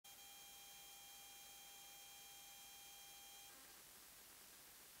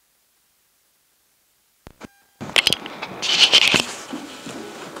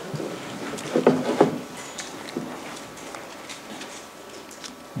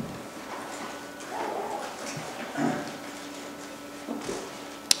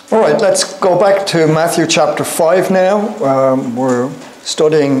All right, let's go back to Matthew chapter 5 now. We're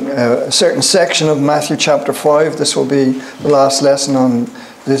studying a certain section of Matthew chapter 5. This will be the last lesson on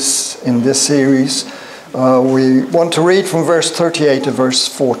this in this series. We want to read from verse 38 to verse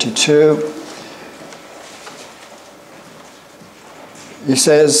 42. He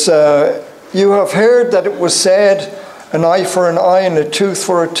says, "You have heard that it was said, an eye for an eye and a tooth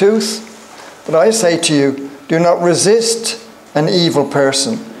for a tooth. But I say to you, do not resist an evil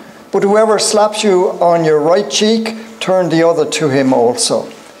person. But whoever slaps you on your right cheek, turn the other to him also.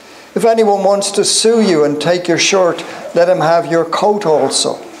 If anyone wants to sue you and take your shirt, let him have your coat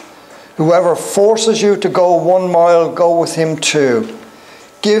also. Whoever forces you to go 1 mile, go with him 2.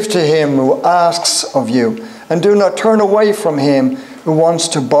 Give to him who asks of you, and do not turn away from him who wants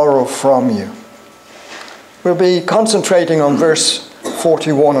to borrow from you." We'll be concentrating on verse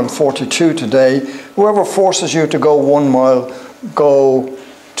 41 and 42 today. Whoever forces you to go 1 mile, go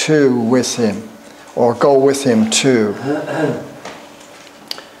 2 with him, or go with him 2.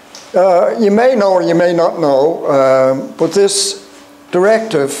 You may know or you may not know, but this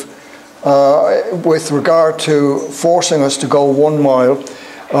directive with regard to forcing us to go 1 mile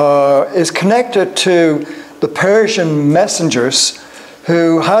is connected to the Persian messengers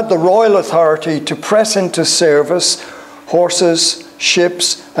who had the royal authority to press into service horses,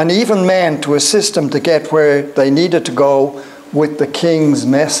 ships, and even men to assist them to get where they needed to go with the king's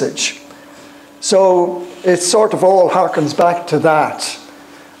message. So it sort of all harkens back to that.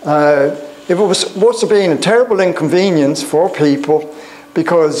 If it was being a terrible inconvenience for people,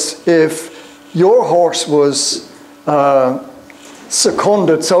 because if your horse was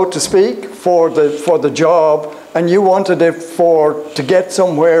seconded, so to speak, for the job, and you wanted it to get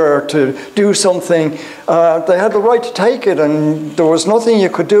somewhere or to do something, they had the right to take it, and there was nothing you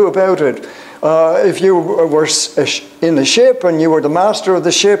could do about it. If you were in a ship and you were the master of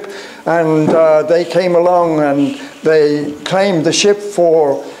the ship, and they came along and they claimed the ship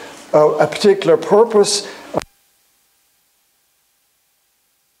for a particular purpose,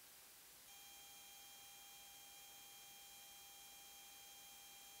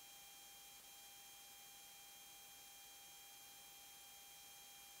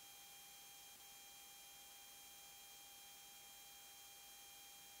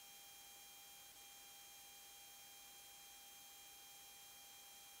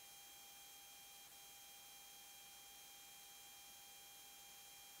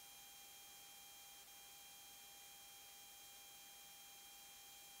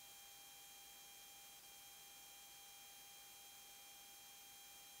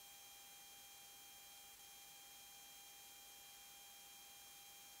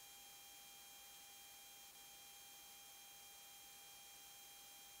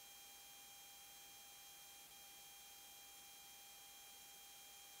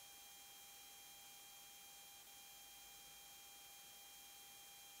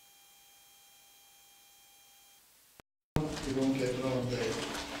 you don't get long day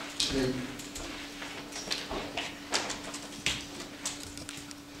sleep.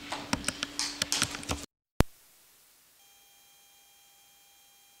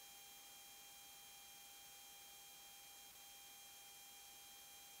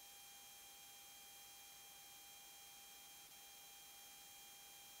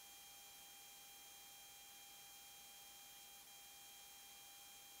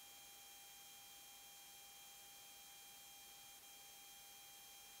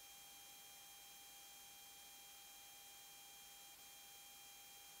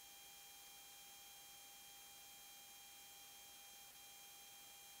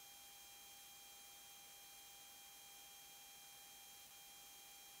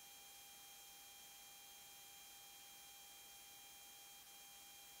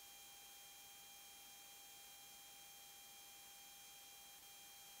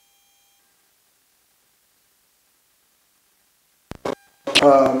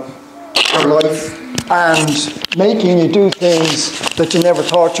 Your life and making you do things that you never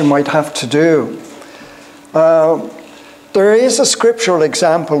thought you might have to do. There is a scriptural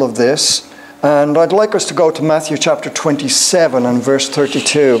example of this, and I'd like us to go to Matthew chapter 27 and verse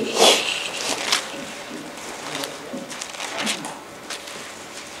 32.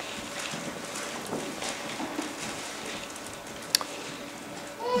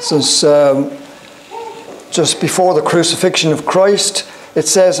 This is just before the crucifixion of Christ. It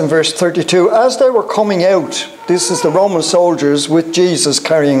says in verse 32, "As they were coming out," this is the Roman soldiers with Jesus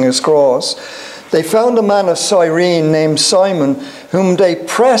carrying his cross, "they found a man of Cyrene named Simon, whom they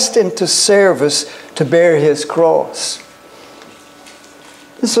pressed into service to bear his cross."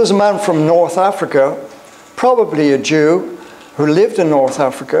 This was a man from North Africa, probably a Jew, who lived in North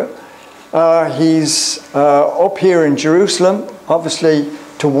Africa. He's up here in Jerusalem, obviously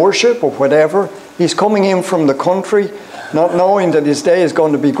to worship or whatever. He's coming in from the country, not knowing that his day is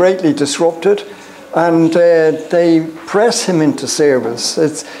going to be greatly disrupted. And they press him into service.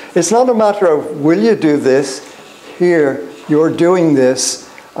 It's not a matter of, will you do this? Here, you're doing this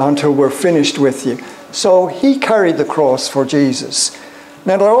until we're finished with you. So he carried the cross for Jesus.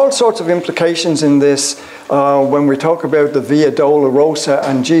 Now, there are all sorts of implications in this when we talk about the Via Dolorosa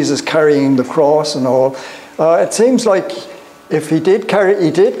and Jesus carrying the cross and all. It seems like if he did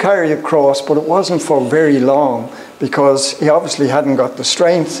carry a cross, but it wasn't for very long because he obviously hadn't got the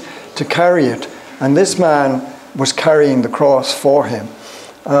strength to carry it. And this man was carrying the cross for him.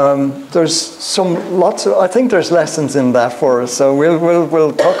 I think there's lessons in that for us, so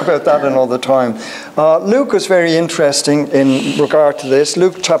we'll talk about that another time. Luke was very interesting in regard to this.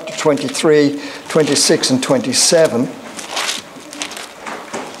 Luke chapter 23, 26 and 27.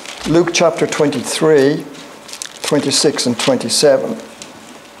 Luke chapter 23, 26 and 27.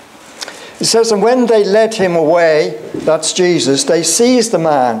 It says, and when they led him away, that's Jesus, they seized the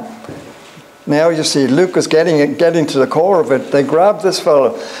man. Now you see, Luke is getting to the core of it. They grabbed this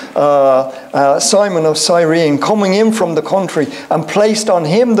fellow, Simon of Cyrene, coming in from the country, and placed on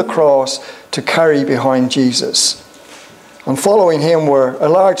him the cross to carry behind Jesus. And following him were a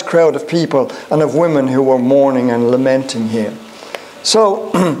large crowd of people and of women who were mourning and lamenting him.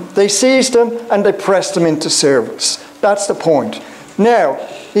 So they seized him and they pressed him into service. That's the point. Now,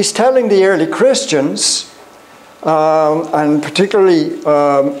 he's telling the early Christians, and particularly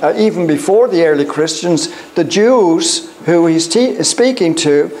even before the early Christians, the Jews who he's speaking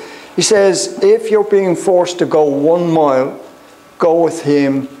to, he says, if you're being forced to go 1 mile, go with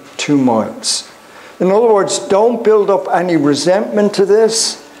him 2 miles. In other words, don't build up any resentment to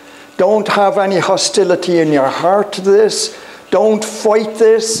this. Don't have any hostility in your heart to this. Don't fight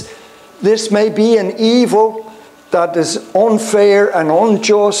this. This may be an evil that is unfair and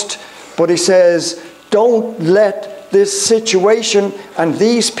unjust, but he says, don't let this situation and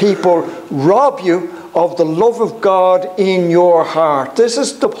these people rob you of the love of God in your heart. This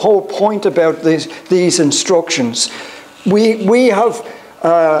is the whole point about these instructions. We have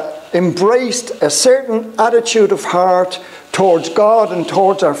embraced a certain attitude of heart towards God and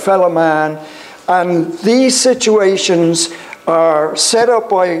towards our fellow man, and these situations are set up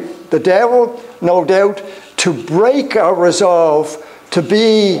by the devil, no doubt, to break our resolve to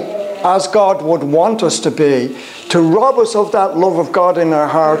be as God would want us to be, to rob us of that love of God in our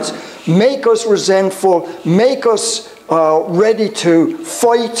hearts, make us resentful, make us ready to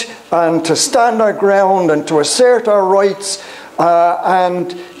fight and to stand our ground and to assert our rights.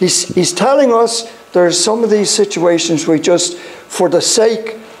 And he's telling us there's some of these situations we just, for the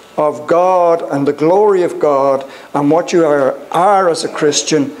sake of God and the glory of God and what you are as a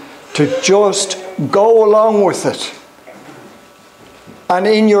Christian, to just go along with it. And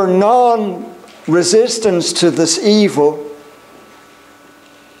in your non-resistance to this evil,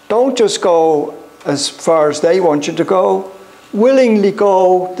 don't just go as far as they want you to go. Willingly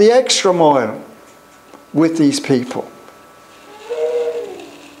go the extra mile with these people.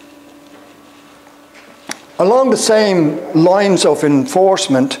 Along the same lines of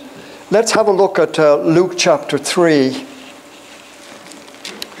enforcement, let's have a look at Luke chapter 3,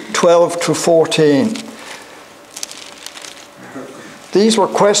 12 to 14. These were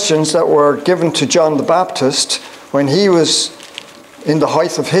questions that were given to John the Baptist when he was in the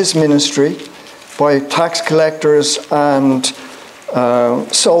height of his ministry by tax collectors and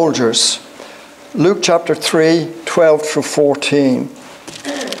soldiers. Luke chapter 3, 12 through 14.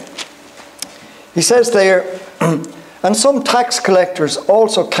 He says there, and some tax collectors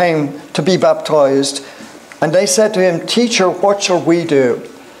also came to be baptized, and they said to him, Teacher, what shall we do?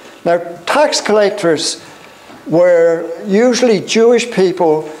 Now, tax collectors were usually Jewish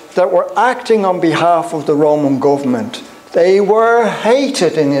people that were acting on behalf of the Roman government. They were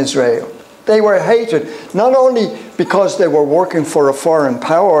hated in Israel. They were hated, not only because they were working for a foreign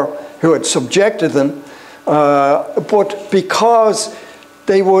power who had subjected them, but because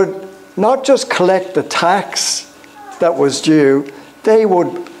they would not just collect the tax that was due, they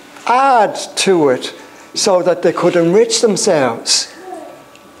would add to it so that they could enrich themselves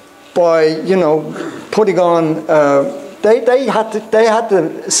by, putting on, they had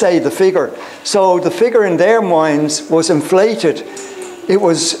to say the figure. So the figure in their minds was inflated. It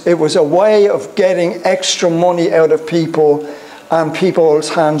was a way of getting extra money out of people, and people's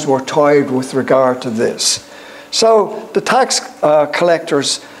hands were tied with regard to this. So the tax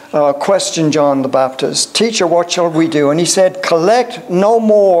collectors questioned John the Baptist, Teacher, what shall we do? And he said, collect no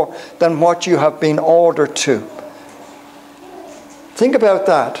more than what you have been ordered to. Think about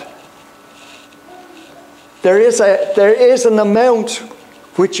that. There is an amount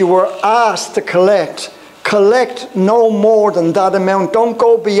which you were asked to collect. Collect no more than that amount. Don't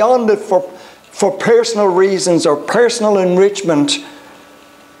go beyond it for personal reasons or personal enrichment.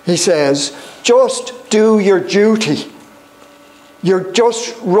 He says, just do your duty. You're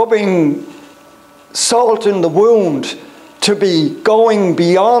just rubbing salt in the wound to be going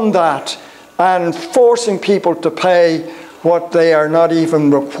beyond that and forcing people to pay what they are not even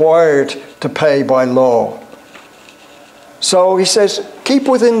required to pay by law. So he says, keep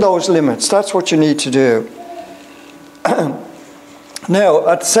within those limits. That's what you need to do. Now,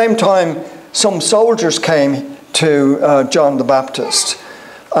 at the same time, some soldiers came to John the Baptist,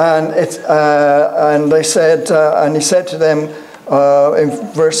 and they said, and he said to them in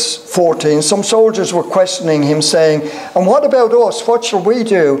verse 14, some soldiers were questioning him, saying, "And what about us? What shall we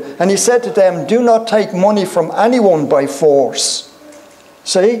do?" And he said to them, "Do not take money from anyone by force."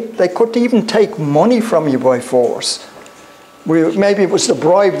 See, they couldn't even take money from you by force. Maybe it was the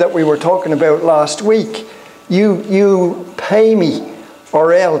bribe that we were talking about last week. You pay me,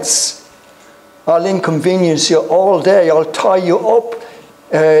 or else I'll inconvenience you all day. I'll tie you up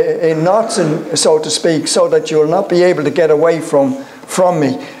in knots, so to speak, so that you'll not be able to get away from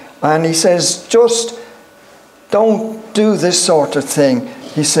me. And he says, just don't do this sort of thing.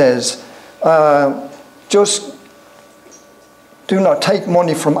 He says, just do not take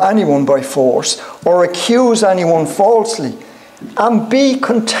money from anyone by force or accuse anyone falsely, and be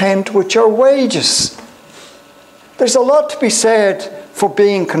content with your wages. There's a lot to be said for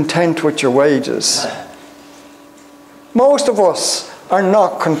being content with your wages. Most of us are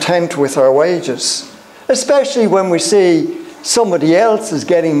not content with our wages, especially when we see somebody else is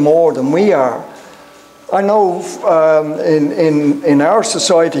getting more than we are. I know in our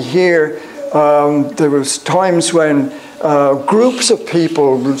society here, there was times when groups of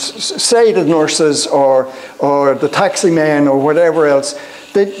people, say the nurses or the taxi man or whatever else,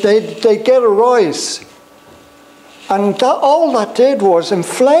 they get a rise. And all that did was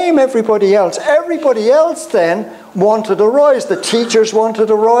inflame everybody else. Everybody else then wanted a rise. The teachers wanted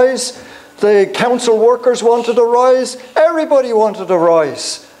a rise. The council workers wanted a rise. Everybody wanted a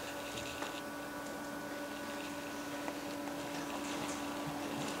rise.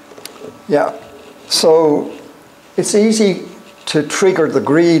 Yeah, so it's easy to trigger the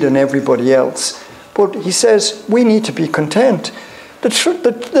greed in everybody else. But he says we need to be content.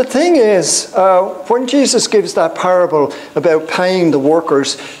 The thing is, when Jesus gives that parable about paying the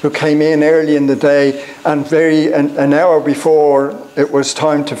workers who came in early in the day and an hour before it was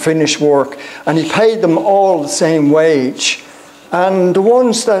time to finish work, and he paid them all the same wage, and the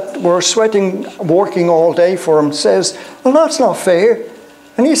ones that were sweating, working all day for him, says, well, that's not fair.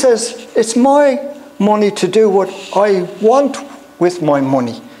 And he says, it's my money to do what I want with my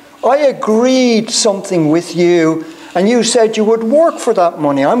money. I agreed something with you, and you said you would work for that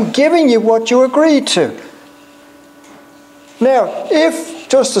money. I'm giving you what you agreed to. Now, if,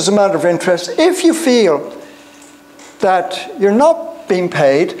 just as a matter of interest, if you feel that you're not being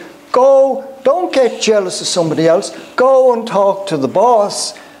paid, don't get jealous of somebody else. Go and talk to the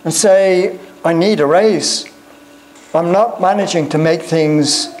boss and say, I need a raise. I'm not managing to make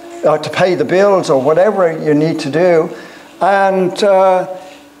things, to pay the bills or whatever you need to do. And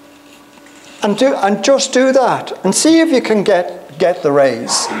just do that and see if you can get the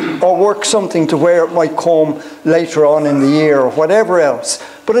raise or work something to where it might come later on in the year or whatever else.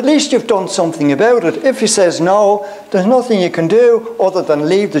 But at least you've done something about it. If he says no, there's nothing you can do other than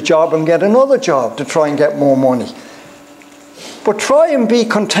leave the job and get another job to try and get more money. But try and be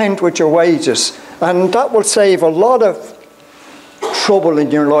content with your wages, and that will save a lot of trouble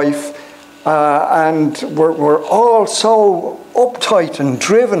in your life. And we're all so uptight and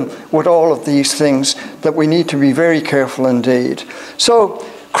driven with all of these things that we need to be very careful indeed. So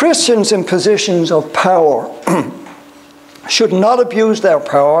Christians in positions of power should not abuse their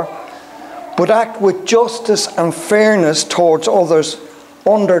power, but act with justice and fairness towards others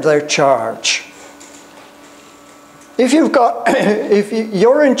under their charge. If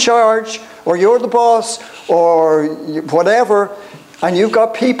you're in charge, or you're the boss, or whatever, and you've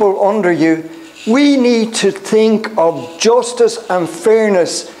got people under you, we need to think of justice and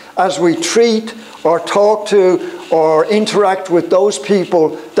fairness as we treat or talk to or interact with those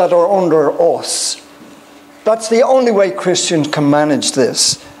people that are under us. That's the only way Christians can manage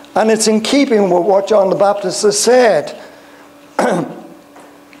this. And it's in keeping with what John the Baptist has said.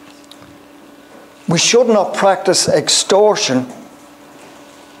 We should not practice extortion,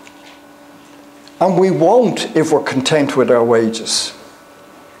 and we won't if we're content with our wages.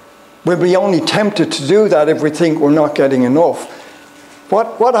 We'll be only tempted to do that if we think we're not getting enough.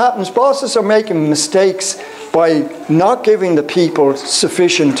 What happens? Bosses are making mistakes by not giving the people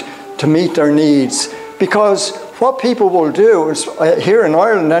sufficient to meet their needs. Because what people will do is, here in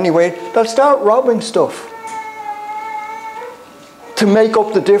Ireland anyway, they'll start robbing stuff to make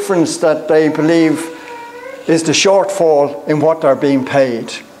up the difference that they believe is the shortfall in what they're being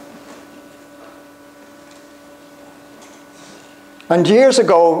paid. And years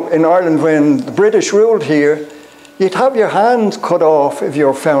ago in Ireland, when the British ruled here, you'd have your hands cut off if you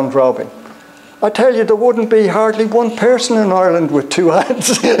were found robbing. I tell you, there wouldn't be hardly one person in Ireland with two hands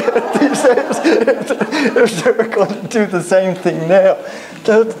these days if they were going to do the same thing now.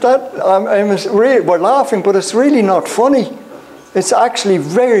 We're laughing, but it's really not funny. It's actually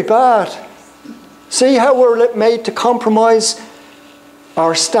very bad. See how we're made to compromise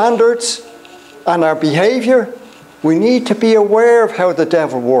our standards and our behaviour? We need to be aware of how the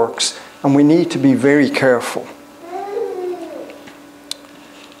devil works, and we need to be very careful.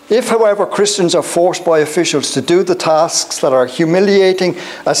 If, however, Christians are forced by officials to do the tasks that are humiliating,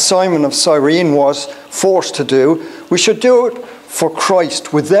 as Simon of Cyrene was forced to do, we should do it for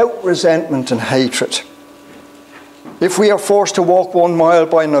Christ without resentment and hatred. If we are forced to walk 1 mile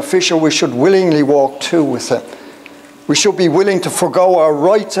by an official, we should willingly walk 2 with him. We should be willing to forgo our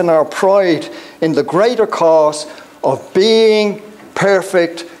rights and our pride in the greater cause of being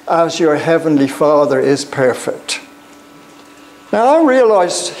perfect as your heavenly Father is perfect. Now I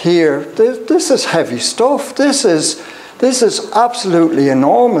realised here, this is heavy stuff. This is absolutely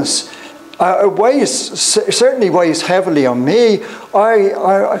enormous. It certainly weighs heavily on me.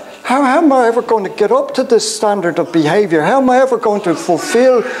 How am I ever going to get up to this standard of behaviour? How am I ever going to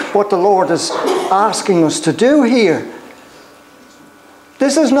fulfil what the Lord is asking us to do here?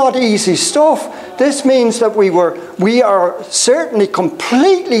 This is not easy stuff. This means that we are certainly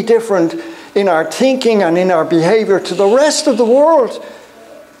completely different in our thinking and in our behaviour to the rest of the world.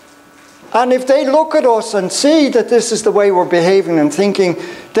 And if they look at us and see that this is the way we're behaving and thinking,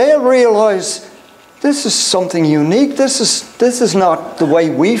 they'll realise this is something unique. This is not the way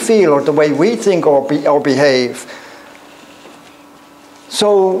we feel or the way we think or behave.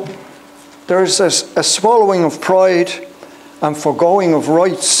 So there's a swallowing of pride and foregoing of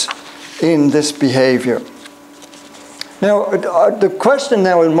rights in this behaviour. Now, the question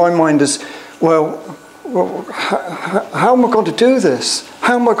now in my mind is, well, how am I going to do this?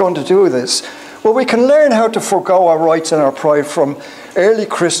 How am I going to do this? Well, we can learn how to forego our rights and our pride from early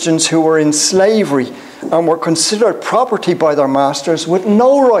Christians who were in slavery and were considered property by their masters with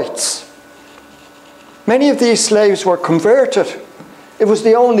no rights. Many of these slaves were converted. It was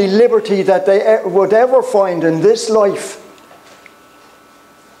the only liberty that they would ever find in this life.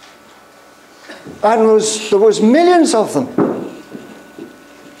 And there was millions of them.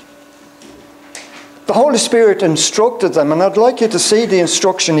 The Holy Spirit instructed them, and I'd like you to see the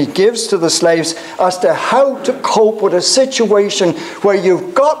instruction he gives to the slaves as to how to cope with a situation where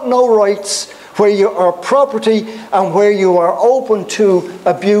you've got no rights, where you are property, and where you are open to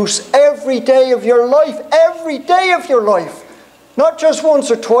abuse every day of your life. Every day of your life. Not just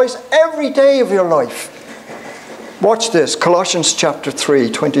once or twice, every day of your life. Watch this, Colossians chapter 3,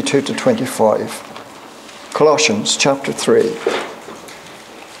 22 to 25. Colossians chapter 3.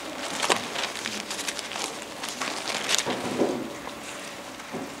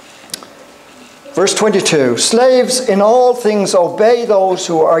 Verse 22, slaves, in all things obey those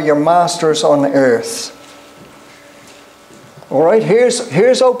who are your masters on earth. All right,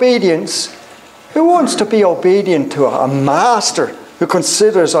 here's obedience. Who wants to be obedient to a master who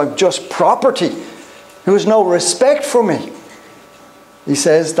considers I'm just property, who has no respect for me? He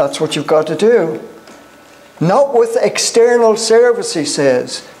says that's what you've got to do. Not with external service, he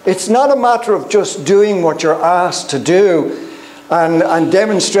says. It's not a matter of just doing what you're asked to do and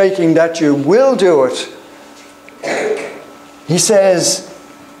demonstrating that you will do it. He says,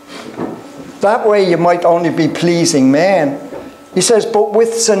 that way you might only be pleasing men. He says, but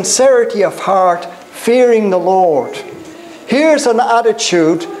with sincerity of heart, fearing the Lord. Here's an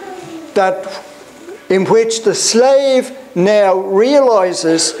attitude in which the slave now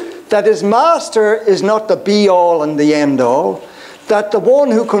realizes that his master is not the be-all and the end-all, that the one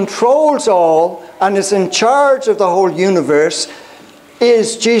who controls all and is in charge of the whole universe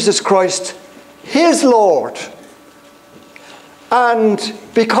is Jesus Christ, his Lord. And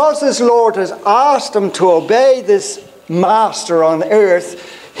because his Lord has asked him to obey this master on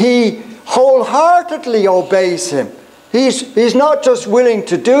earth, he wholeheartedly obeys him. He's not just willing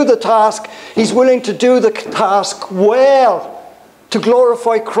to do the task, he's willing to do the task well, to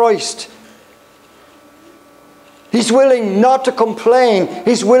glorify Christ. He's willing not to complain.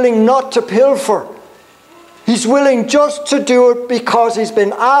 He's willing not to pilfer. He's willing just to do it because he's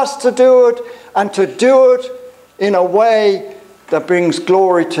been asked to do it, and to do it in a way that brings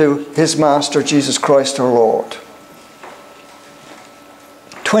glory to his Master, Jesus Christ our Lord.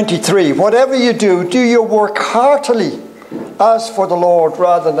 23. Whatever you do, do your work heartily as for the Lord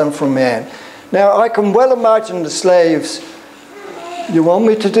rather than for men. Now I can well imagine the slaves. You want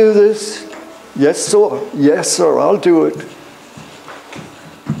me to do this? Yes, sir. Yes, sir. I'll do it.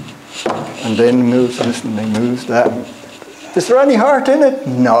 And then moves this and then moves that. Is there any heart in it?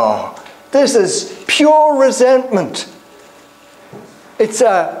 No. This is pure resentment. It's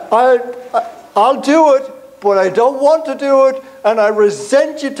I'll do it, but I don't want to do it, and I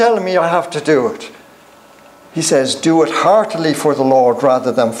resent you telling me I have to do it. He says, do it heartily for the Lord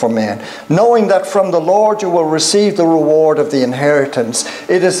rather than for men, knowing that from the Lord you will receive the reward of the inheritance.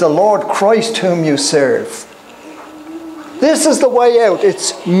 It is the Lord Christ whom you serve. This is the way out.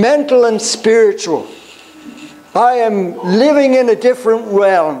 It's mental and spiritual. I am living in a different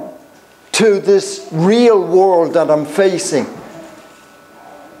realm to this real world that I'm facing.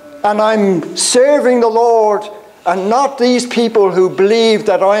 And I'm serving the Lord and not these people who believe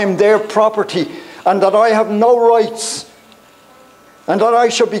that I am their property and that I have no rights and that I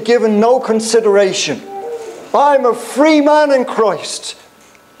shall be given no consideration. I'm a free man in Christ.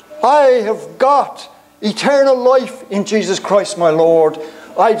 I have got eternal life in Jesus Christ my Lord.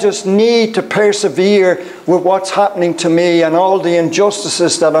 I just need to persevere with what's happening to me and all the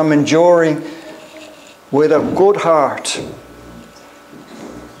injustices that I'm enduring with a good heart.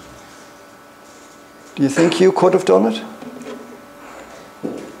 Do you think you could have done it?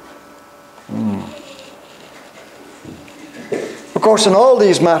 Of course, in all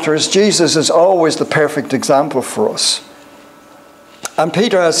these matters, Jesus is always the perfect example for us. And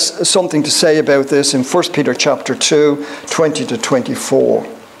Peter has something to say about this in 1 Peter chapter 2, 20 to 24.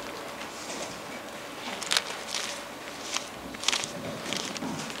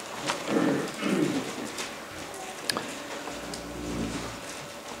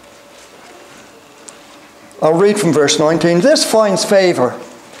 I'll read from verse 19. This finds favour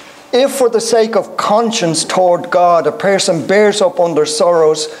if for the sake of conscience toward God a person bears up under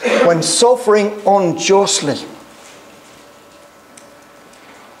sorrows when suffering unjustly.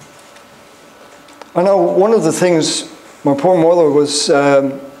 I know one of the things my poor mother was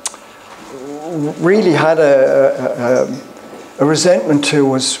really had a resentment to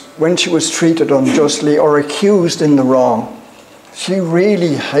was when she was treated unjustly or accused in the wrong. She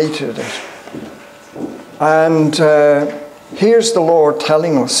really hated it. And here's the Lord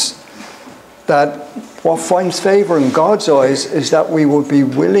telling us that what finds favour in God's eyes is that we will be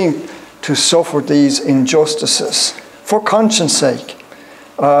willing to suffer these injustices for conscience sake.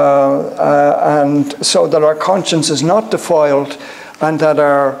 And so that our conscience is not defiled and that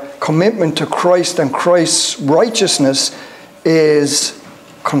our commitment to Christ and Christ's righteousness is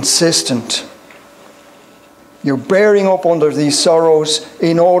consistent. You're bearing up under these sorrows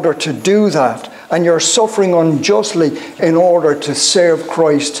in order to do that, and you're suffering unjustly in order to serve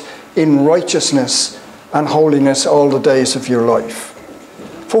Christ in righteousness and holiness all the days of your life.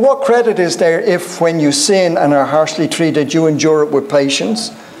 For what credit is there if when you sin and are harshly treated, you endure it with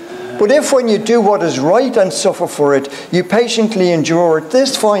patience? But if when you do what is right and suffer for it, you patiently endure it,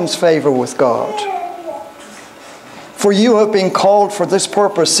 this finds favour with God. For you have been called for this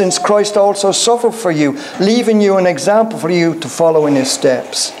purpose, since Christ also suffered for you, leaving you an example for you to follow in his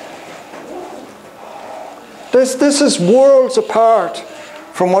steps. This is worlds apart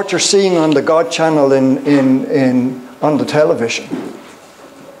from what you're seeing on the God channel on the television.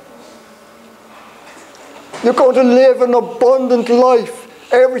 You're going to live an abundant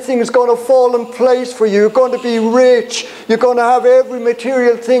life. Everything is going to fall in place for you. You're going to be rich. You're going to have every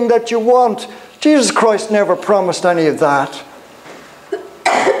material thing that you want. Jesus Christ never promised any of that.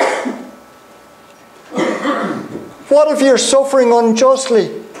 What if you're suffering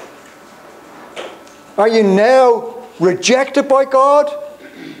unjustly? Are you now rejected by God?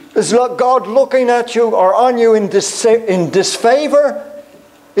 Is God looking at you or on you in disfavor?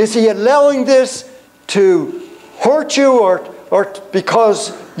 Is he allowing this to hurt you or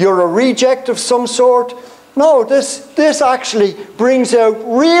because you're a reject of some sort? No, this actually brings out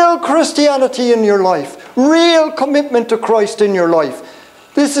real Christianity in your life, real commitment to Christ in your life.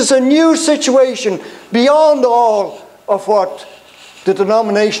 This is a new situation beyond all of what the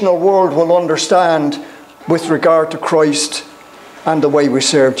denominational world will understand with regard to Christ and the way we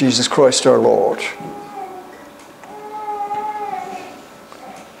serve Jesus Christ our Lord.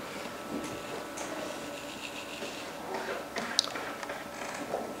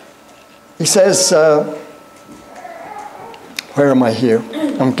 He says, where am I here?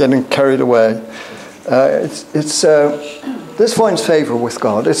 I'm getting carried away. This finds favour with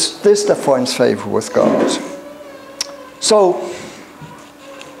God. It's this that finds favour with God. So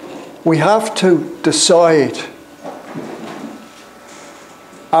we have to decide,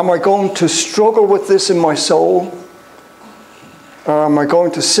 am I going to struggle with this in my soul? Or am I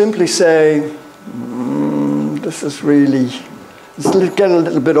going to simply say, this is really, get a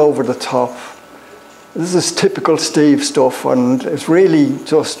little bit over the top. This is typical Steve stuff, and it's really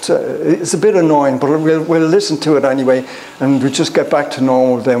just, it's a bit annoying, but we'll listen to it anyway, and we'll just get back to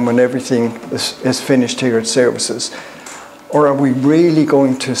normal then when everything is finished here at services. Or are we really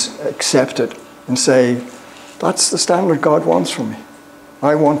going to accept it and say, that's the standard God wants from me.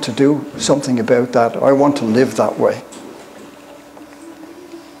 I want to do something about that. I want to live that way.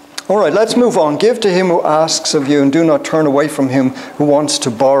 All right, let's move on. Give to him who asks of you, and do not turn away from him who wants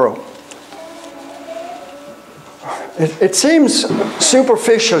to borrow. It seems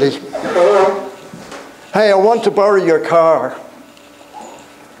superficially, hey, I want to borrow your car,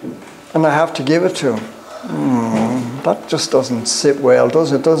 and I have to give it to him. That just doesn't sit well,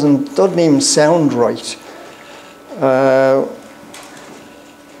 does it? Doesn't even sound right.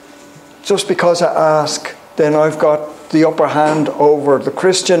 Just because I ask, then I've got the upper hand over the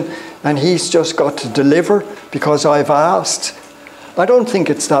Christian, and he's just got to deliver because I've asked. I don't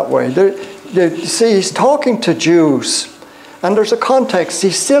think it's that way. You see, he's talking to Jews, and there's a context.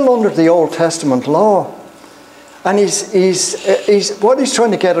 He's still under the Old Testament law. And what he's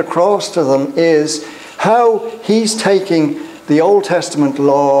trying to get across to them is how he's taking the Old Testament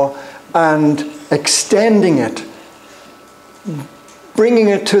law and extending it, bringing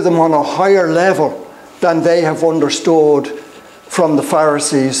it to them on a higher level than they have understood from the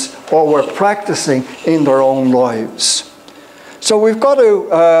Pharisees or were practicing in their own lives. So we've got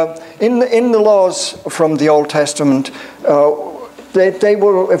to, in the laws from the Old Testament, they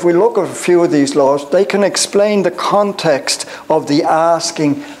will, if we look at a few of these laws, they can explain the context of the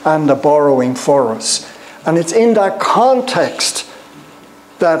asking and the borrowing for us. And it's in that context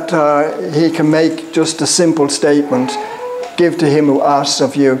that he can make just a simple statement, give to him who asks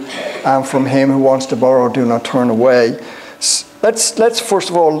of you, and from him who wants to borrow, do not turn away. Let's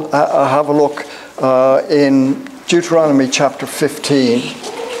first of all have a look in Deuteronomy chapter 15.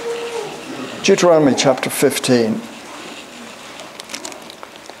 Deuteronomy chapter 15.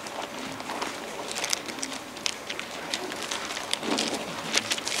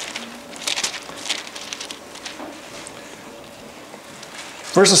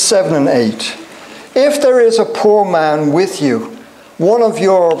 Verses 7 and 8. If there is a poor man with you, one of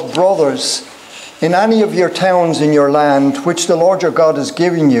your brothers, in any of your towns in your land, which the Lord your God is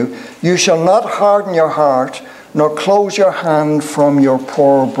giving you, you shall not harden your heart, nor close your hand from your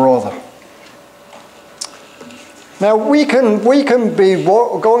poor brother. Now we can be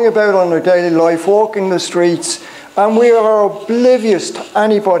going about on our daily life, walking the streets, and we are oblivious to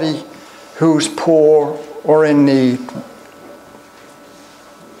anybody who's poor or in need.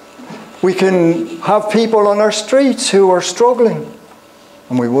 We can have people on our streets who are struggling,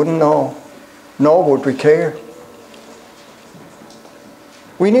 and we wouldn't know, nor would we care.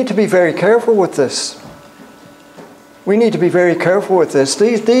 We need to be very careful with this. We need to be very careful with this.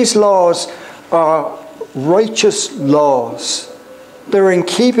 These laws are righteous laws. They're in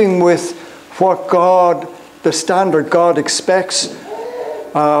keeping with what God, the standard God expects,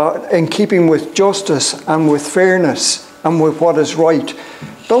 in keeping with justice and with fairness and with what is right.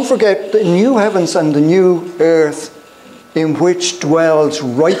 Don't forget, the new heavens and the new earth in which dwells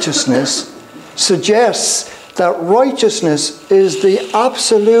righteousness suggests that righteousness is the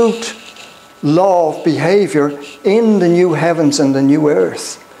absolute law of behavior in the new heavens and the new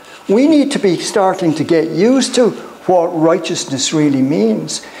earth. We need to be starting to get used to what righteousness really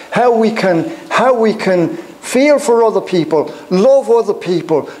means. How we can feel for other people, love other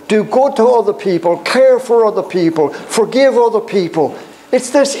people, do good to other people, care for other people, forgive other people. It's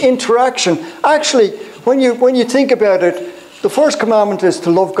this interaction. Actually, when you think about it, the first commandment is to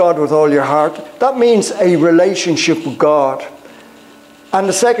love God with all your heart. That means a relationship with God. And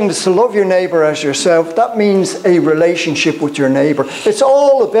the second is to love your neighbour as yourself. That means a relationship with your neighbour. It's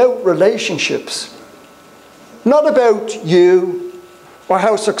all about relationships. Not about you, or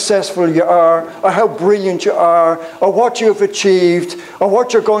how successful you are, or how brilliant you are, or what you've achieved, or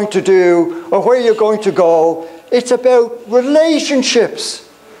what you're going to do, or where you're going to go. It's about relationships.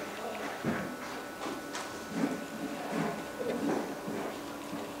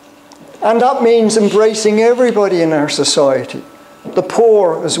 And that means embracing everybody in our society, the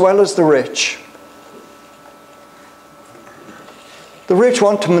poor as well as the rich. The rich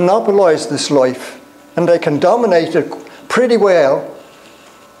want to monopolize this life, and they can dominate it pretty well,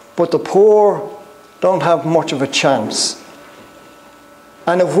 but the poor don't have much of a chance.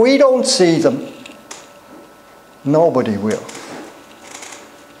 And if we don't see them, nobody will.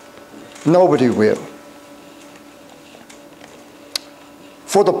 Nobody will.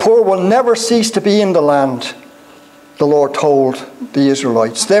 For the poor will never cease to be in the land, the Lord told the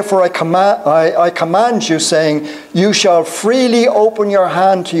Israelites. Therefore I command you, saying, you shall freely open your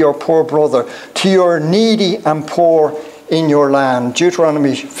hand to your poor brother, to your needy and poor in your land.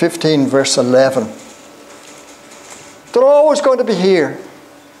 Deuteronomy 15 verse 11. They're always going to be here.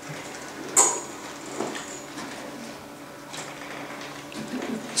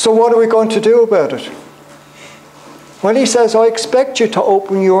 So what are we going to do about it? Well, he says, I expect you to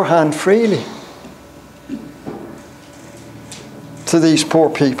open your hand freely to these poor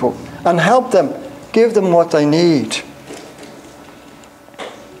people and help them, give them what they need.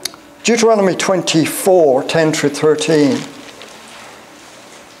 Deuteronomy 24, 10 through 13.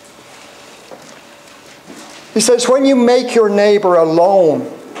 He says, when you make your neighbour a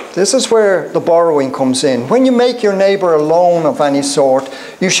loan, this is where the borrowing comes in. When you make your neighbour a loan of any sort,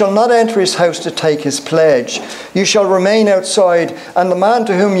 you shall not enter his house to take his pledge. You shall remain outside, and the man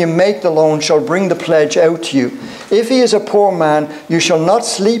to whom you make the loan shall bring the pledge out to you. If he is a poor man, you shall not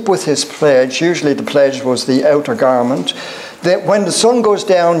sleep with his pledge. Usually the pledge was the outer garment. That when the sun goes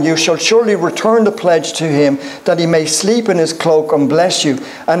down, you shall surely return the pledge to him, that he may sleep in his cloak and bless you,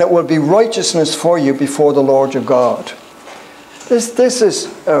 and it will be righteousness for you before the Lord your God. This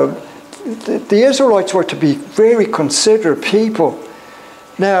is, the Israelites were to be very considerate people.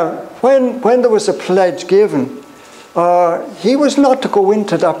 Now, when there was a pledge given, he was not to go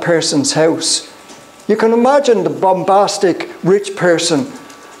into that person's house. You can imagine the bombastic rich person.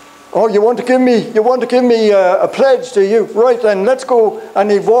 Oh, you want to give me a pledge, do you? Right then, let's go.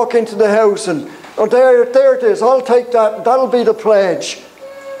 And he'd walk into the house and, oh, there it is. I'll take that. That'll be the pledge.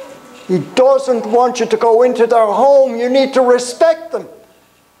 He doesn't want you to go into their home. You need to respect them.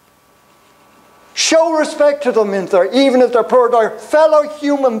 Show respect to them in there, even if they're poor. They're fellow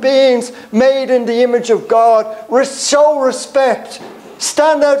human beings made in the image of God. Show respect.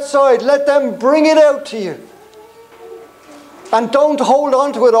 Stand outside. Let them bring it out to you. And don't hold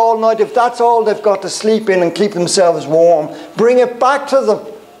on to it all night if that's all they've got to sleep in and keep themselves warm. Bring it back to them.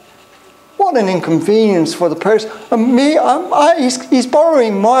 What an inconvenience for the person. He's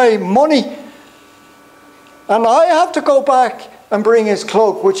borrowing my money. And I have to go back and bring his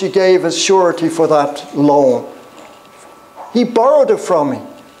cloak, which he gave as surety for that loan. He borrowed it from me.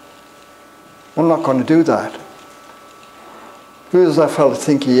 I'm not going to do that. Who does that fellow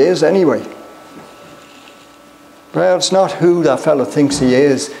think he is anyway? Well, it's not who that fellow thinks he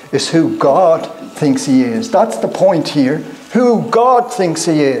is. It's who God thinks he is. That's the point here. Who God thinks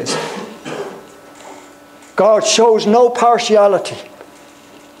he is. God shows no partiality.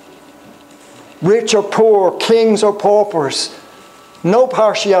 Rich or poor, kings or paupers, no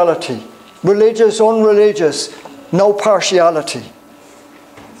partiality. Religious, unreligious, no partiality.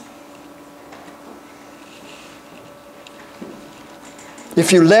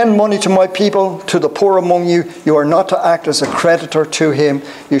 If you lend money to my people, to the poor among you, you are not to act as a creditor to him.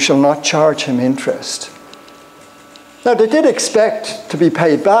 You shall not charge him interest. Now, they did expect to be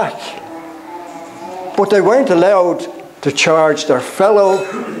paid back, but they weren't allowed to charge their fellow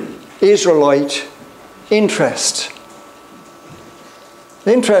Israelite interest.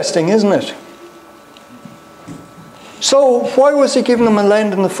 Interesting, isn't it? So why was he giving them a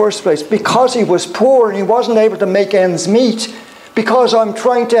lend in the first place? Because he was poor and he wasn't able to make ends meet. Because I'm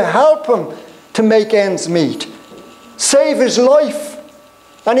trying to help him to make ends meet. Save his life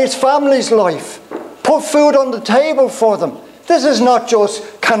and his family's life. Put food on the table for them. This is not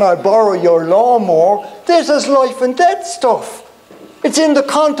just, can I borrow your lawnmower? This is life and death stuff. It's in the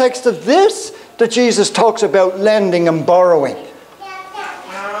context of this that Jesus talks about lending and borrowing.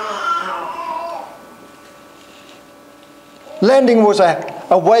 Lending was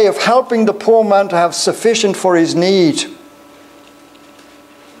a way of helping the poor man to have sufficient for his need.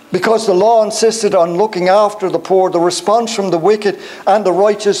 Because the law insisted on looking after the poor, the response from the wicked and the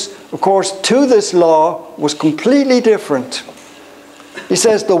righteous, of course, to this law was completely different. He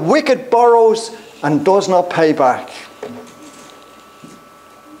says, the wicked borrows and does not pay back.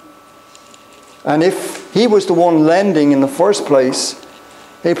 And if he was the one lending in the first place,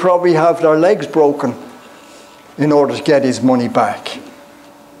 he'd probably have their legs broken in order to get his money back.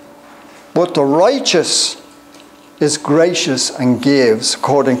 But the righteous is gracious and gives,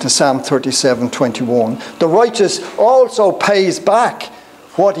 according to Psalm 37:21. The righteous also pays back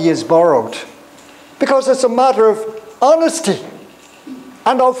what he has borrowed, because it's a matter of honesty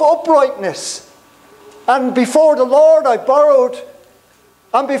and of uprightness. And before the Lord I borrowed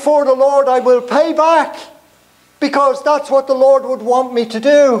And before the Lord I will pay back. Because that's what the Lord would want me to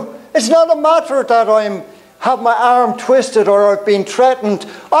do. It's not a matter that I have my arm twisted or I've been threatened.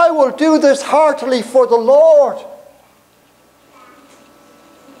 I will do this heartily for the Lord.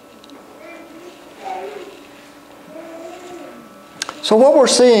 So what we're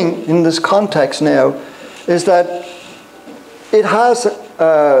seeing in this context now is that it has,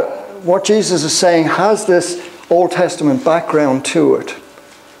 what Jesus is saying has this Old Testament background to it.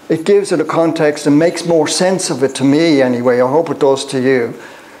 It gives it a context and makes more sense of it to me anyway. I hope it does to you.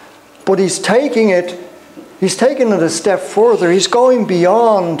 But he's taking it a step further. He's going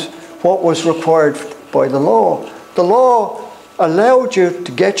beyond what was required by the law. The law allowed you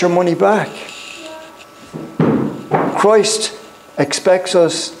to get your money back. Christ expects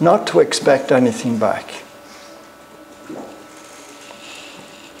us not to expect anything back.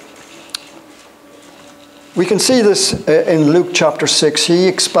 We can see this in Luke chapter 6. He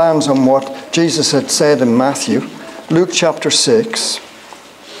expands on what Jesus had said in Matthew. Luke chapter 6,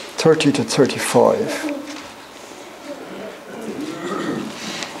 30 to 35.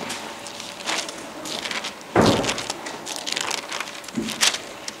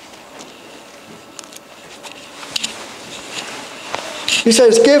 He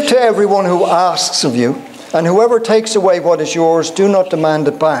says, "Give to everyone who asks of you, and whoever takes away what is yours, do not demand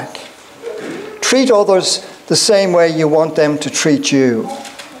it back. Treat others the same way you want them to treat you."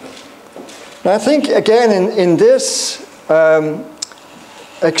 Now I think, again, in this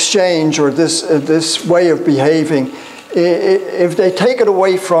exchange or this way of behaving, if they take it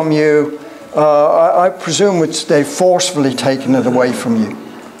away from you, I presume they've forcefully taken it away from you.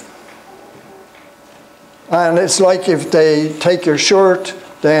 And it's like if they take your shirt,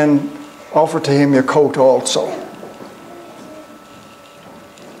 then offer to him your coat also.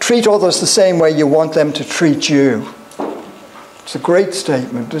 Treat others the same way you want them to treat you. It's a great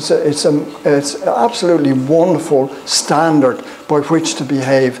statement. It's an absolutely wonderful standard by which to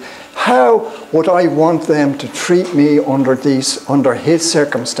behave. How would I want them to treat me under his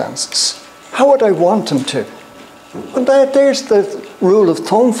circumstances? How would I want them to? And there's the rule of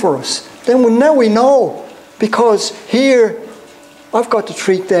thumb for us. Now we know. Because here, I've got to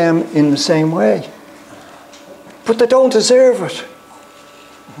treat them in the same way. But they don't deserve it.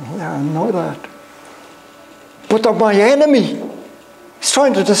 Yeah, I know that. But they're my enemy. He's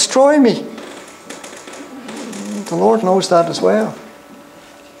trying to destroy me. The Lord knows that as well.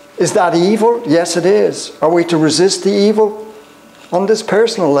 Is that evil? Yes, it is. Are we to resist the evil? On this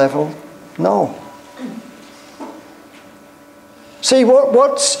personal level, no. See,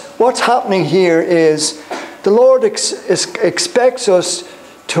 what's happening here is the Lord expects us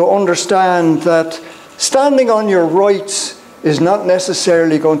to understand that standing on your rights is not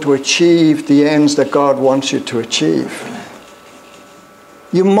necessarily going to achieve the ends that God wants you to achieve.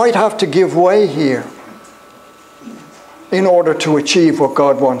 You might have to give way here in order to achieve what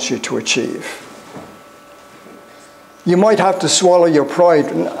God wants you to achieve. You might have to swallow your pride.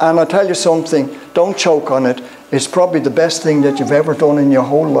 And I'll tell you something, don't choke on it. It's probably the best thing that you've ever done in your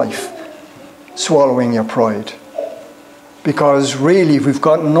whole life. Swallowing your pride, because really we've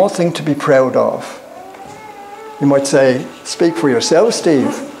got nothing to be proud of. You might say, speak for yourself,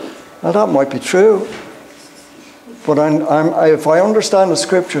 Steve. Now that might be true, but if I understand the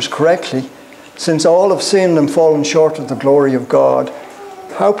scriptures correctly, since all have sinned and fallen short of the glory of God,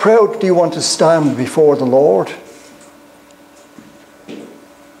 how proud do you want to stand before the Lord?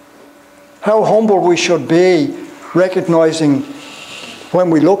 How humble we should be, recognizing when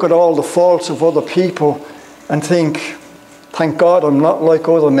we look at all the faults of other people and think, thank God I'm not like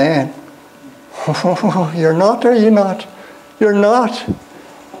other men. You're not, are you not? You're not.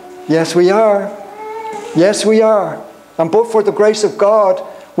 Yes, we are. Yes, we are. And but for the grace of God,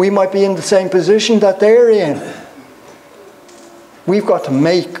 we might be in the same position that they're in. We've got to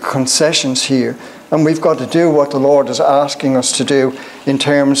make concessions here, and we've got to do what the Lord is asking us to do in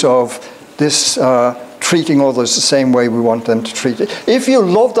terms of this treating others the same way we want them to treat it. If you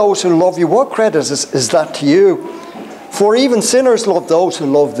love those who love you, what credit is that to you? For even sinners love those who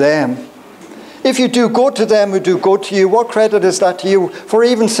love them. If you do good to them who do good to you, what credit is that to you? For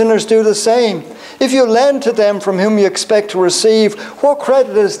even sinners do the same. If you lend to them from whom you expect to receive, what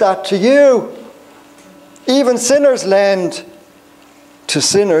credit is that to you? Even sinners lend to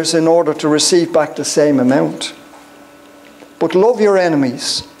sinners in order to receive back the same amount. But love your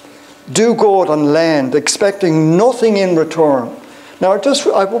enemies. Do good and lend, expecting nothing in return. Now,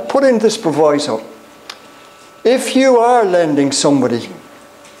 I will put in this proviso. If you are lending somebody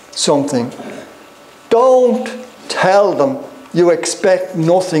something, don't tell them you expect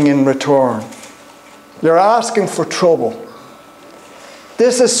nothing in return. You're asking for trouble.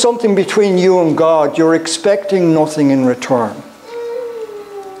 This is something between you and God. You're expecting nothing in return.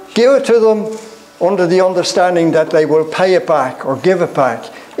 Give it to them under the understanding that they will pay it back or give it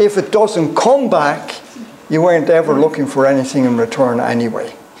back. If it doesn't come back, you weren't ever looking for anything in return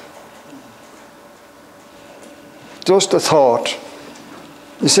anyway. Just a thought.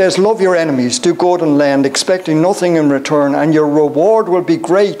 He says, love your enemies, do good and lend, expecting nothing in return, and your reward will be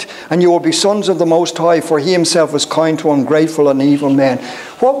great, and you will be sons of the Most High, for he himself is kind to ungrateful and evil men.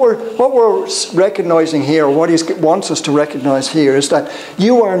 What we're recognizing here, what he wants us to recognize here, is that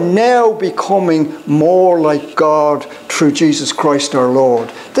you are now becoming more like God through Jesus Christ our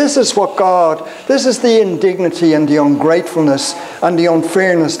Lord. This is this is the indignity and the ungratefulness and the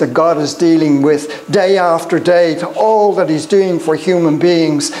unfairness that God is dealing with day after day to all that he's doing for human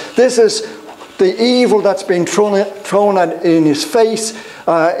beings. This is the evil that's been thrown in his face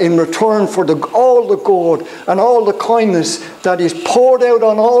in return for all the good and all the kindness that he's poured out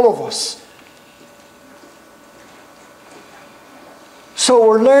on all of us. So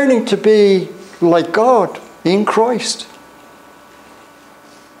we're learning to be like God in Christ.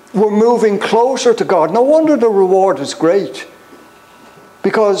 We're moving closer to God. No wonder the reward is great.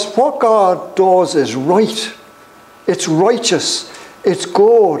 Because what God does is right. It's righteous. It's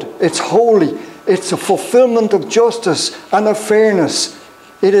good. It's holy. It's a fulfillment of justice and of fairness.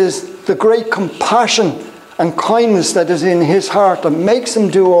 It is the great compassion and kindness that is in his heart that makes him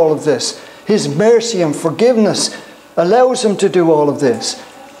do all of this. His mercy and forgiveness allows him to do all of this.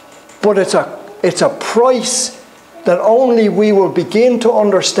 But it's a price that only we will begin to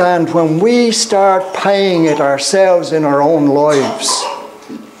understand when we start paying it ourselves in our own lives.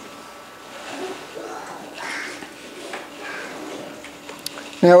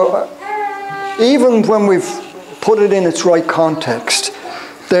 Now, even when we've put it in its right context,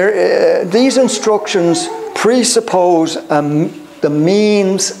 these instructions presuppose the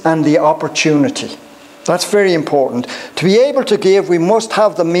means and the opportunity. That's very important. To be able to give, we must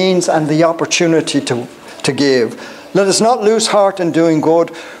have the means and the opportunity to give. Let us not lose heart in doing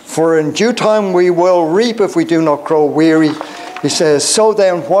good, for in due time we will reap if we do not grow weary. He says, so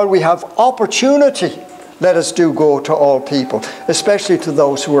then, while we have opportunity, let us do good to all people, especially to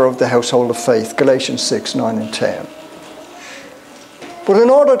those who are of the household of faith. Galatians 6, 9 and 10. But in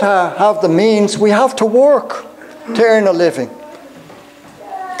order to have the means, we have to work to earn a living.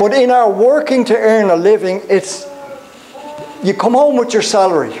 But in our working to earn a living, you come home with your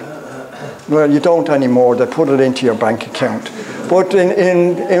salary. Well, you don't anymore. They put it into your bank account. But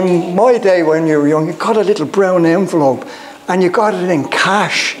in my day when you were young, you got a little brown envelope and you got it in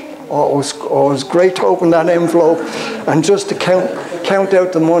cash. Oh, it was great to open that envelope and just to count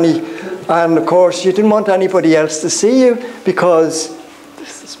out the money. And of course, you didn't want anybody else to see you because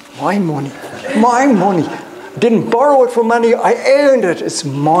this is my money. My money. I didn't borrow it from any. I earned it. It's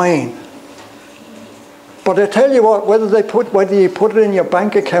mine. But I tell you what, whether you put it in your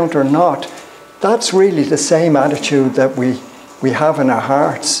bank account or not, that's really the same attitude that we have in our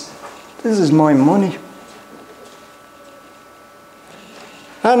hearts. This is my money.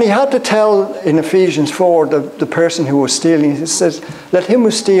 And he had to tell in Ephesians 4, the person who was stealing, he says, let him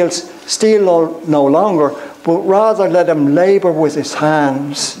who steals steal no longer, but rather let him labour with his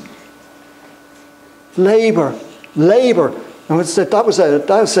hands. Labour. And that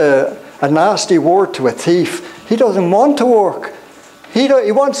was a nasty word to a thief. He doesn't want to work. He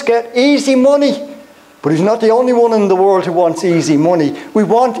wants to get easy money. But he's not the only one in the world who wants easy money. We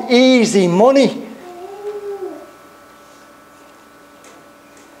want easy money.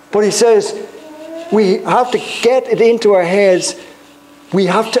 But he says, we have to get it into our heads. We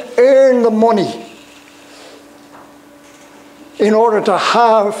have to earn the money in order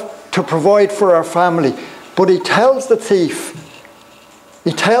to provide for our family. But he tells the thief,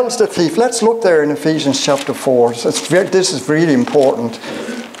 let's look there in Ephesians chapter 4. This is really important.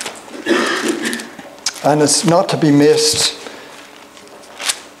 And it's not to be missed.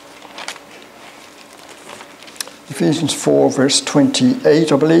 Ephesians 4 verse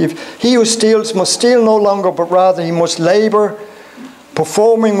 28, I believe. He who steals must steal no longer, but rather he must labour,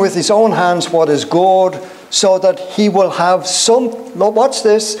 performing with his own hands what is good, so that he will have watch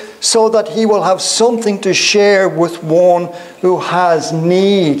this, so that he will have something to share with one who has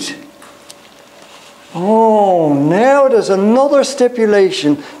need. Oh, now there's another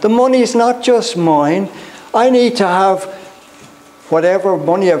stipulation. The money is not just mine. I need to have whatever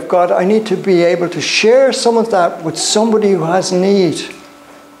money I've got, I need to be able to share some of that with somebody who has need.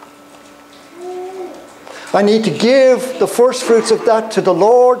 I need to give the first fruits of that to the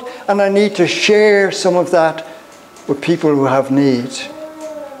Lord, and I need to share some of that with people who have need.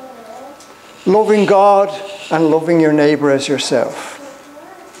 Loving God and loving your neighbour as yourself.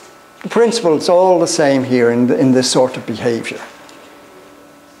 The principle is all the same here in this sort of behaviour.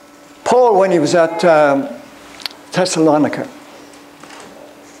 Paul, when he was at Thessalonica,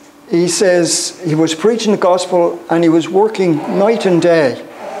 he says he was preaching the gospel and he was working night and day,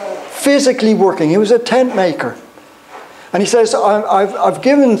 physically working. He was a tent maker. And he says, I've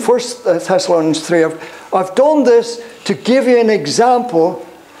given 1 Thessalonians 3, I've done this to give you an example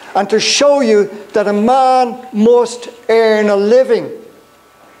and to show you that a man must earn a living.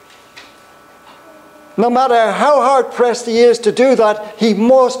 No matter how hard pressed he is to do that, he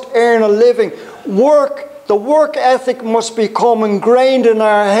must earn a living. The work ethic must become ingrained in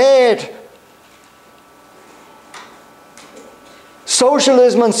our head.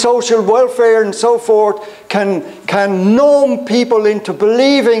 Socialism and social welfare and so forth can numb people into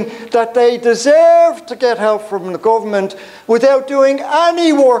believing that they deserve to get help from the government without doing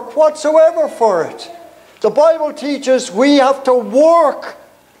any work whatsoever for it. The Bible teaches we have to work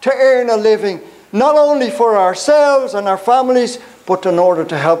to earn a living, not only for ourselves and our families, but in order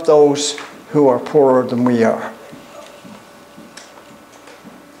to help those who are poorer than we are.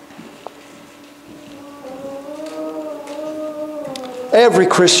 Every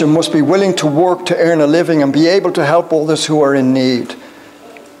Christian must be willing to work to earn a living and be able to help others who are in need.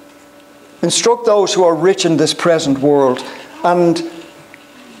 Instruct those who are rich in this present world. And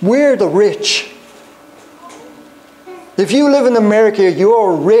we're the rich. If you live in America,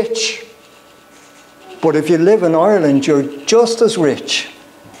 you're rich. But if you live in Ireland, you're just as rich.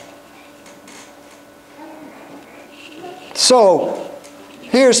 So,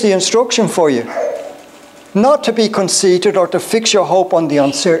 here's the instruction for you. Not to be conceited or to fix your hope on the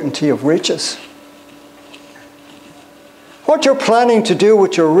uncertainty of riches. What you're planning to do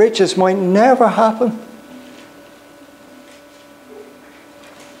with your riches might never happen.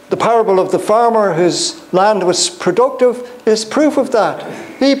 The parable of the farmer whose land was productive is proof of that.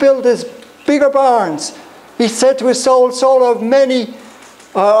 He built his bigger barns. He said to his soul, "Soul, I've many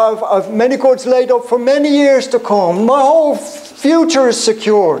goods laid up for many years to come. My whole future is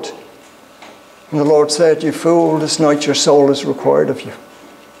secured." And the Lord said, "You fool, this night your soul is required of you."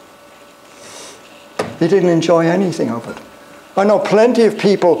 He didn't enjoy anything of it. I know plenty of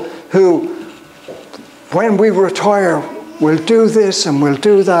people who, when we retire, will do this and we'll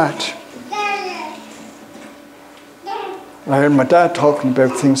do that. I heard my dad talking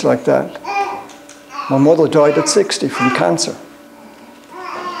about things like that. My mother died at 60 from cancer.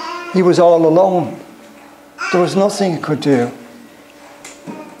 He was all alone. There was nothing he could do.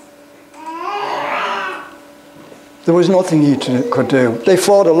 There was nothing he could do. They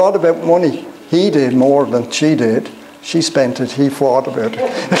fought a lot about money. He did more than she did. She spent it, he fought about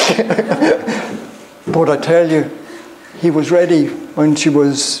it. But I tell you, he was ready, when she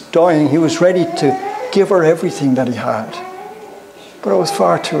was dying, he was ready to give her everything that he had. But it was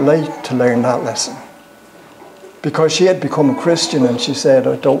far too late to learn that lesson. Because she had become a Christian and she said,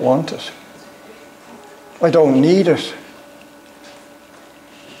 "I don't want it. I don't need it."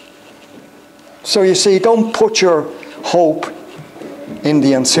 So you see, don't put your hope in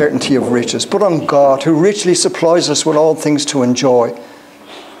the uncertainty of riches, but on God, who richly supplies us with all things to enjoy.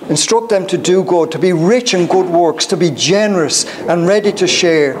 Instruct them to do good, to be rich in good works, to be generous and ready to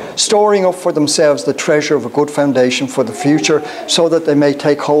share, storing up for themselves the treasure of a good foundation for the future, so that they may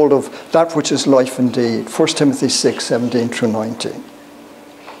take hold of that which is life indeed. 1 Timothy 6, 17 through 19.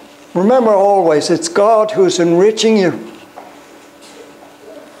 Remember always, it's God who's enriching you.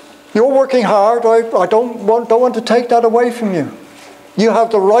 You're working hard. I don't want to take that away from you. You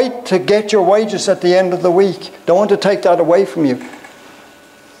have the right to get your wages at the end of the week. Don't want to take that away from you.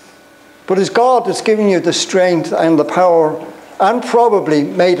 But it's God that's giving you the strength and the power, and probably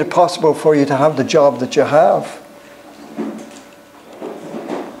made it possible for you to have the job that you have.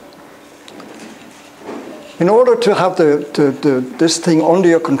 In order to have this thing under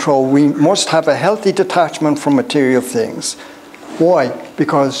your control, we must have a healthy detachment from material things. Why?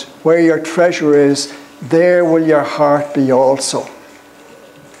 Because where your treasure is, there will your heart be also.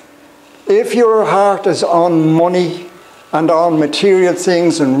 If your heart is on money and on material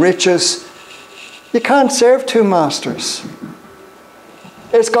things and riches, you can't serve two masters.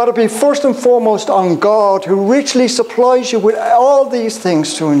 It's got to be first and foremost on God, who richly supplies you with all these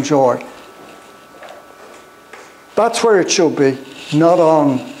things to enjoy. That's where it should be, not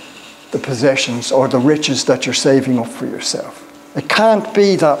on the possessions or the riches that you're saving up for yourself. It can't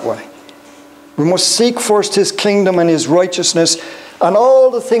be that way. We must seek first his kingdom and his righteousness, and all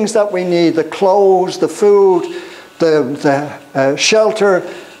the things that we need, the clothes, the food, the shelter,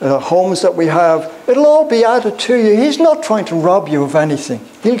 the homes that we have, it'll all be added to you. He's not trying to rob you of anything.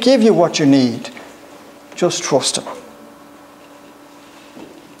 He'll give you what you need. Just trust him.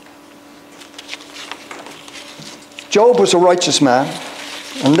 Job was a righteous man,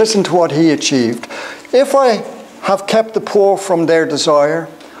 and listen to what he achieved. If I have kept the poor from their desire,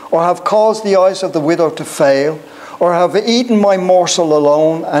 or have caused the eyes of the widow to fail, or have eaten my morsel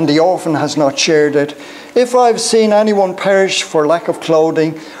alone, and the orphan has not shared it, if I have seen anyone perish for lack of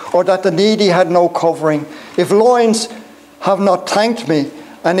clothing, or that the needy had no covering, if loins have not thanked me,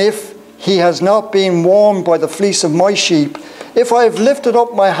 and if he has not been warmed by the fleece of my sheep, if I have lifted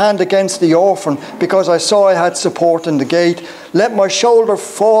up my hand against the orphan, because I saw I had support in the gate, let my shoulder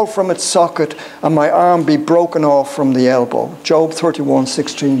fall from its socket, and my arm be broken off from the elbow. Job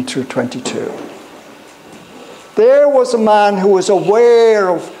 31:16 through 22. There was a man who was aware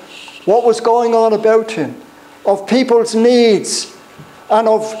of what was going on about him, of people's needs, and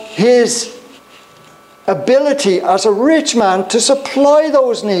of his ability as a rich man to supply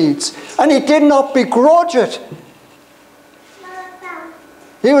those needs. And he did not begrudge it.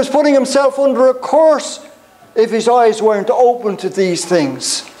 He was putting himself under a curse if his eyes weren't open to these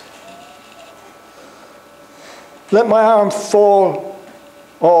things. Let my arm fall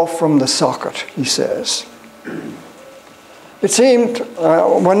off from the socket, he says. It seemed,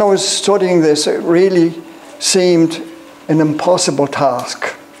 when I was studying this, it really seemed an impossible task.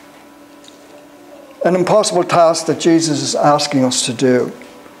 An impossible task that Jesus is asking us to do.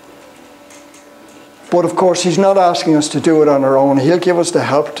 But of course, he's not asking us to do it on our own. He'll give us the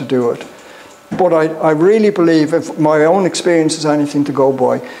help to do it. But I really believe, if my own experience is anything to go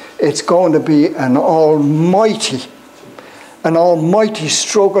by, it's going to be an almighty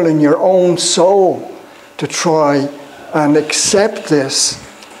struggle in your own soul to try and accept this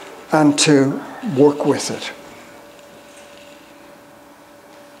and to work with it.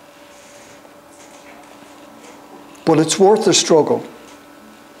 But it's worth the struggle,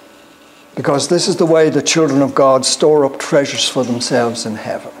 because this is the way the children of God store up treasures for themselves in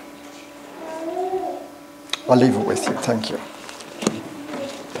heaven. I'll leave it with you. Thank you.